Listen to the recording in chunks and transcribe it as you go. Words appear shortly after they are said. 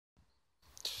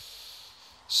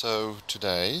So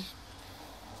today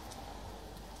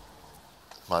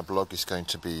my blog is going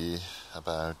to be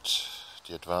about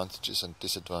the advantages and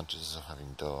disadvantages of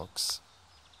having dogs,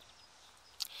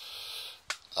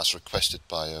 as requested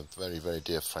by a very, very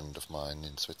dear friend of mine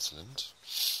in Switzerland.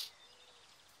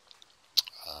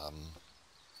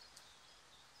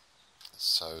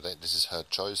 This is her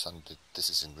choice, and this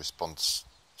is in response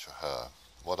to her.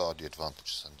 What are the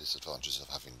advantages and disadvantages of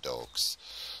having dogs?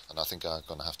 And I think I'm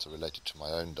going to have to relate it to my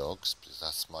own dogs, because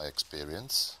that's my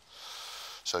experience.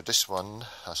 So this one,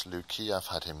 as Lukey, I've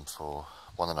had him for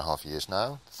 1.5 years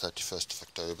now. 31st of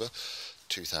October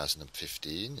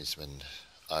 2015 is when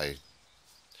I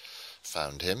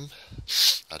found him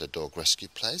at a dog rescue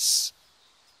place.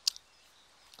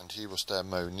 And he was there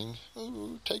moaning,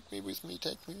 "Oh, take me with me,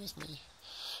 take me with me."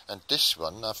 And this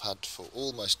one I've had for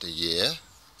almost a year.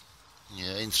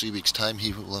 Yeah, in 3 weeks' time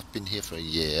he will have been here for a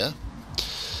year.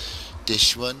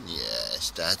 This one,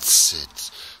 yes, that's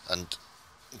it. And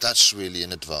that's really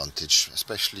an advantage,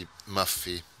 especially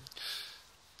Muffy,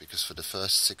 because for the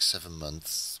first 6-7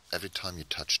 months, every time you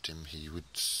touched him, he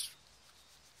would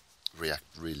react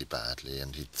really badly,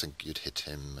 and he'd think you'd hit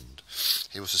him. And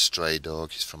he was a stray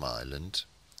dog. He's from Ireland,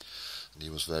 and he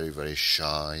was very, very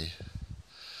shy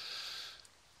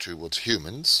towards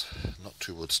humans, not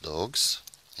towards dogs.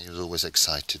 He was always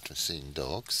excited when seeing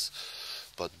dogs.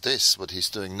 But this, what he's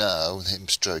doing now, him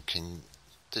stroking,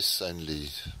 this only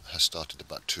has started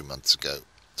about 2 months ago.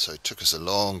 So it took us a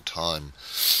long time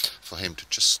for him to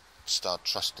just start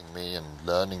trusting me and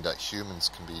learning that humans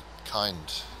can be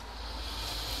kind.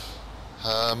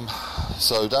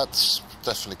 So that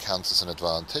definitely counts as an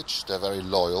advantage. They're very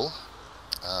loyal.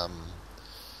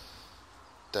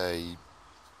 They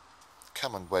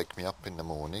come and wake me up in the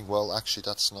morning. Well, actually,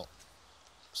 that's not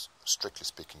strictly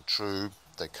speaking true.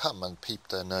 They come and peep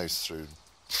their nose through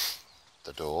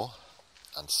the door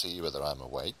and see whether I'm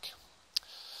awake.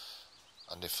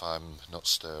 And if I'm not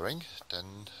stirring,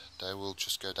 then they will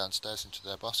just go downstairs into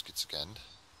their baskets again.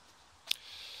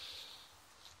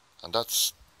 And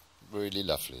that's really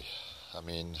lovely. I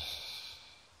mean,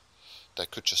 they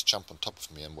could just jump on top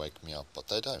of me and wake me up, but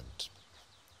they don't.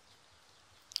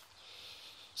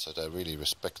 So they really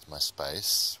respect my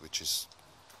space, which is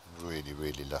really,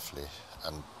 really lovely.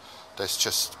 And there's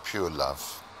just pure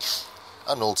love.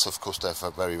 And also, of course, they're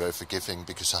very, very forgiving,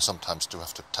 because I sometimes do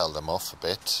have to tell them off a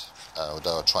bit,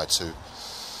 although I try to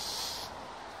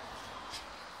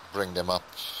bring them up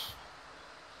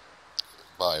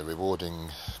by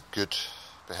rewarding good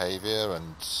behaviour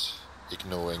and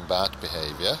ignoring bad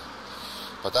behaviour.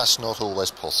 But that's not always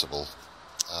possible.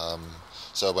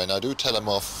 So when I do tell them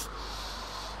off,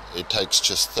 it takes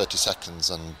just 30 seconds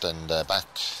and then they're back.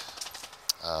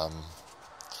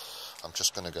 I'm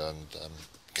just going to go and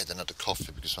get another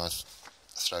coffee, because my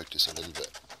throat is a little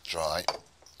bit dry.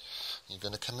 You're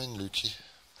going to come in, Lukey?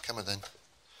 Come on then.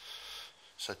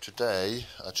 So today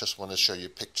I just want to show you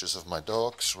pictures of my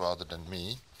dogs rather than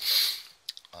me.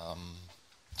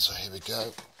 So here we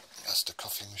go. That's the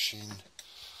coffee machine.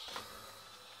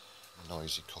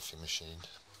 Noisy coffee machine.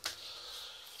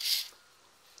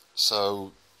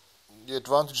 So the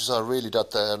advantages are really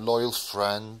that they're loyal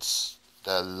friends,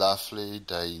 they're lovely,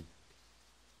 they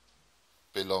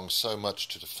belong so much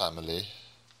to the family,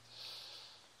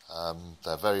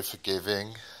 they're very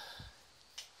forgiving,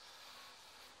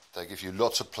 they give you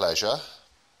lots of pleasure.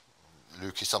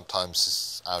 Lukey sometimes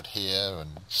is out here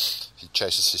and he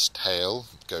chases his tail,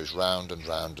 it goes round and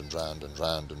round and round and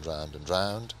round and round and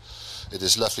round. It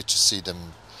is lovely to see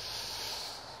them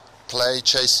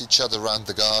chase each other around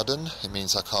the garden. It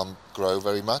means I can't grow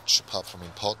very much, apart from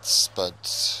in pots, but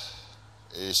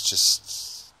it's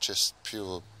just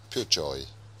pure joy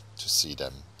to see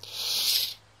them.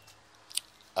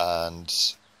 And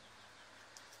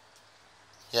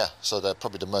yeah, so they're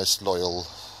probably the most loyal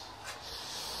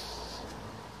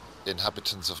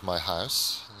inhabitants of my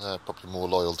house. They're probably more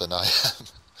loyal than I am.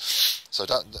 So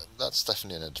that's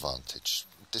definitely an advantage.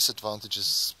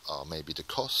 Disadvantages are maybe the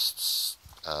costs.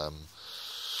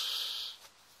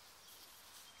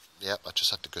 I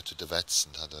just had to go to the vets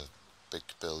and had a big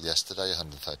bill yesterday,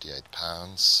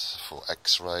 £138 for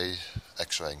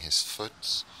x-raying his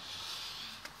foot.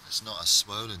 It's not as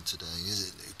swollen today, is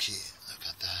it, Lukey? Look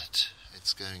at that.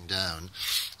 It's going down,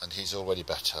 and he's already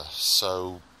better.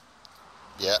 So,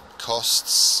 yeah,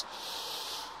 costs.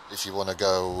 If you want to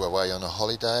go away on a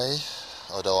holiday,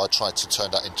 although I try to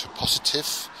turn that into a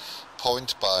positive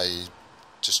point by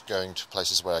just going to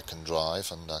places where I can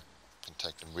drive and I can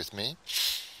take them with me,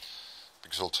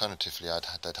 because alternatively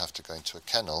they'd have to go into a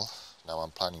kennel. Now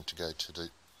I'm planning to go to the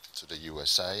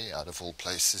USA, out of all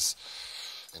places,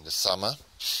 in the summer.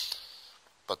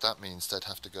 but that means they'd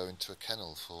have to go into a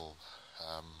kennel for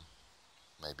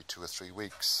maybe 2 or 3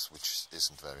 weeks, which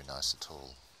isn't very nice at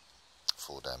all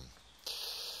for them.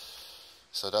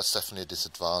 So that's definitely a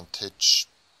disadvantage.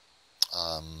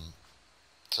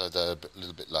 So they're a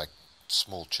little bit like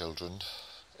small children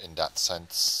in that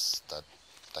sense, that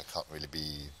they can't really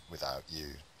be without you.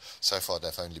 So far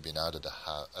they've only been out of the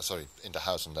house, in the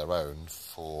house on their own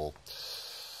for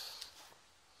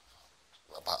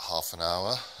about half an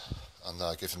hour, and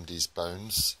I give them these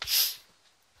bones.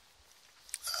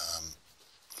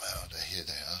 Well, here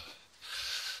they are,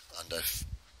 and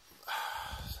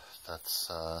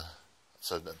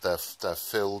so they're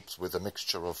filled with a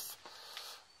mixture of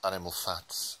animal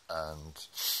fats and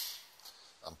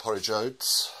porridge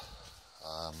oats,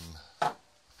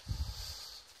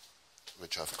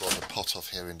 which I've got a pot of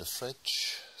here in the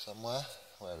fridge somewhere.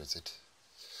 Where is it?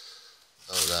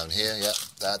 Oh, down here. Yeah,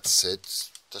 that's it.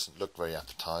 Doesn't look very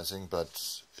appetizing,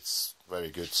 but it's very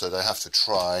good. So they have to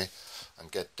try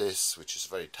and get this, which is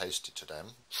very tasty to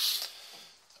them,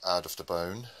 out of the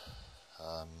bone.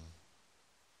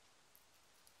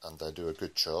 And they do a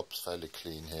good job. It's fairly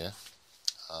clean here.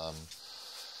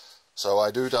 So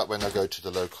I do that when I go to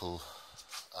the local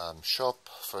shop,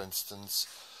 for instance,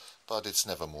 but it's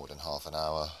never more than half an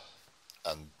hour,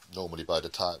 and normally by the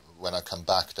time when I come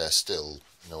back they're still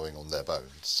gnawing on their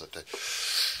bones, so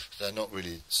they're not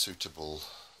really suitable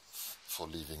for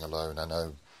leaving alone. I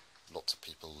know lots of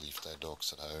people leave their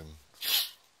dogs at home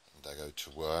and they go to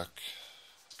work,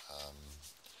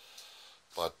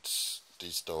 but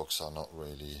these dogs are not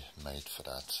really made for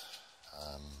that,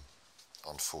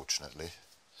 unfortunately.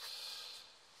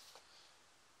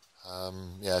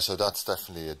 Yeah, so that's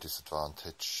definitely a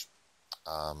disadvantage.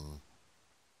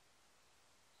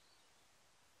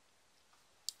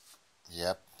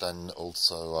 Yep, then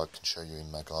also I can show you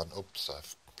in my garden. Oops,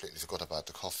 I've completely forgot about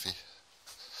the coffee.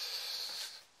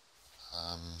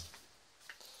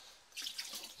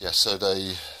 Yeah, so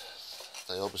they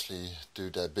obviously do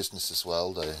their business as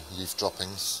well. They leave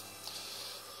droppings.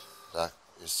 That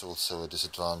is also a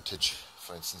disadvantage.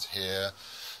 For instance, here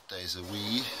there's a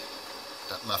wee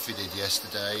that Muffy did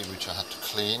yesterday, which I had to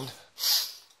clean.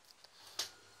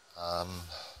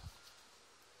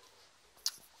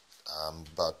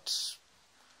 But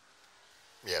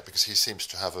yeah, because he seems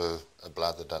to have a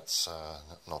bladder that's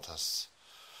not as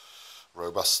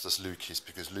robust as Lukey's,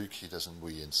 because Lukey doesn't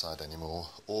wee inside anymore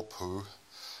or poo.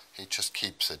 He just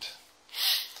keeps it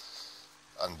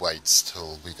and waits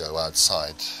till we go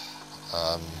outside.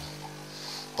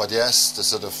 But yes, the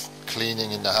sort of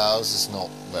cleaning in the house is not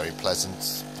very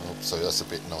pleasant. Oh, so that's a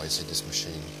bit noisy, this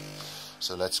machine.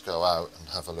 So let's go out and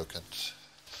have a look at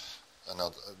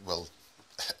another, well,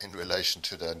 in relation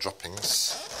to their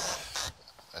droppings,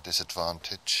 a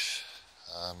disadvantage.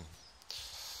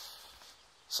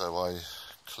 So I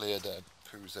clear their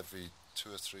poos every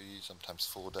 2 or 3, sometimes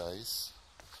 4 days.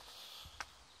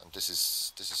 And this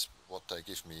is what they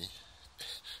give me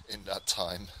in that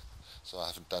time. So I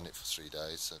haven't done it for 3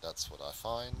 days, so that's what I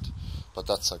find. But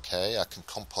that's okay, I can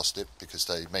compost it because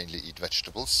they mainly eat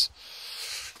vegetables.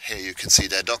 Here you can see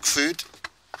their dog food.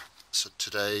 So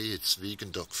today it's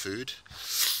vegan dog food,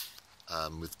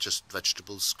 with just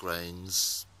vegetables,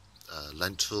 grains,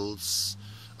 lentils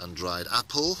and dried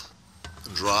apple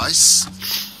and rice.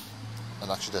 And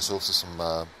actually there's also some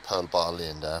pearl barley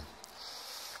in there.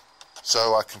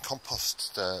 So I can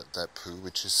compost their poo,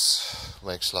 which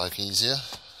makes life easier.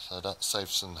 So that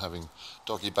saves them having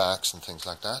doggy bags and things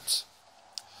like that.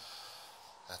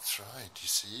 That's right, you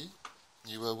see?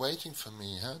 You were waiting for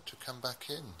me, huh, to come back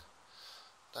in.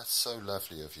 That's so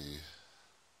lovely of you.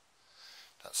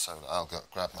 I'll go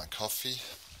grab my coffee.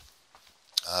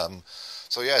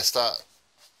 So yes, that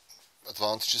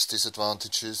advantages,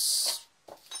 disadvantages.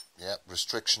 Yeah,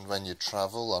 restriction when you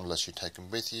travel, unless you take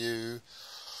them with you.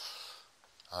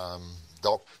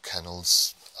 Dog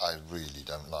kennels I really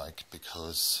don't like,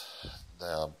 because they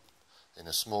are in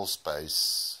a small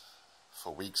space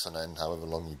for weeks on end, however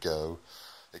long you go.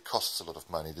 It costs a lot of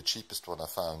money. The cheapest one I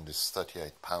found is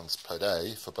 £38 per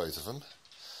day for both of them.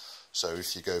 So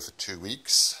if you go for 2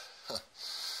 weeks,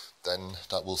 then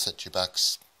that will set you back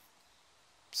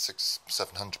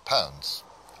 £600–700.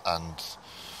 And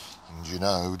you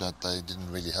know that they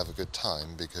didn't really have a good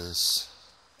time, because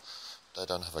they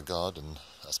don't have a garden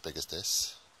as big as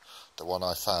this. The one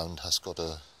I found has got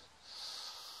a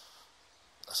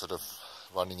sort of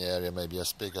running area maybe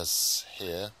as big as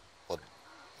here, but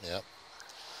yeah,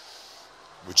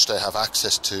 which they have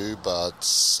access to,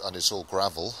 and it's all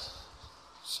gravel,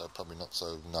 so probably not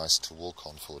so nice to walk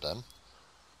on for them.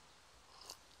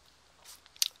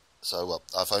 So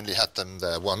I've only had them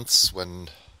there once when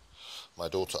my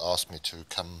daughter asked me to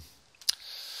come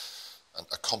and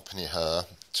accompany her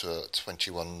to a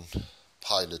 21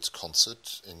 Pilots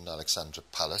concert in Alexandra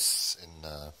Palace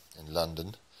in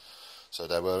London. So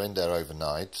they were in there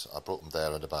overnight. I brought them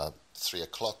there at about 3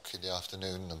 o'clock in the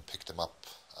afternoon and picked them up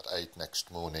at 8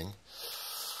 next morning.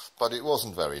 But it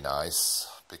wasn't very nice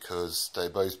because they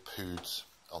both pooed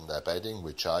on their bedding,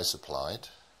 which I supplied.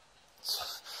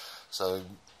 So,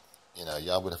 you know,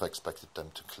 I would have expected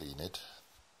them to clean it,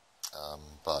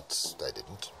 but they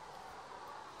didn't.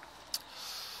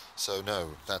 So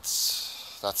no, that's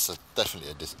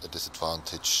definitely a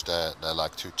disadvantage. They're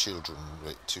like two children,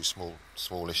 two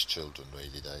smallish children.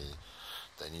 Really,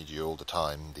 they need you all the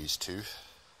time. These two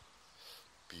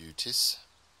beauties.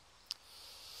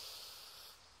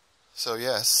 So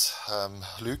yes,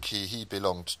 Lukey, he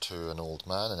belonged to an old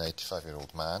man, an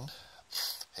 85-year-old man.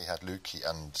 He had Lukey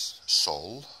and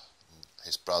Sol,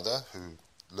 his brother, who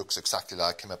looks exactly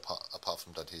like him, apart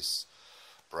from that he's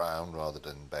brown rather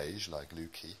than beige, like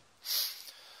Lukey.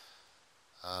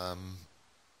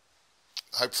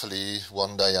 Hopefully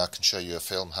one day I can show you a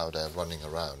film how they're running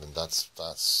around, and that's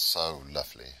so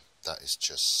lovely. That is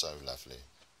just so lovely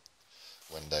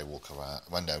when they walk around,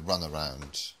 when they run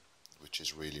around, which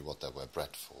is really what they were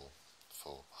bred for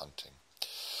hunting.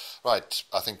 Right,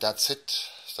 I think that's it.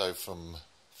 So from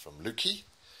Lukey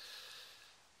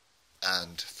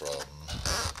and from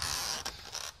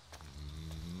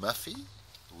Muffy,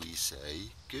 we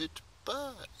say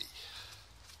goodbye.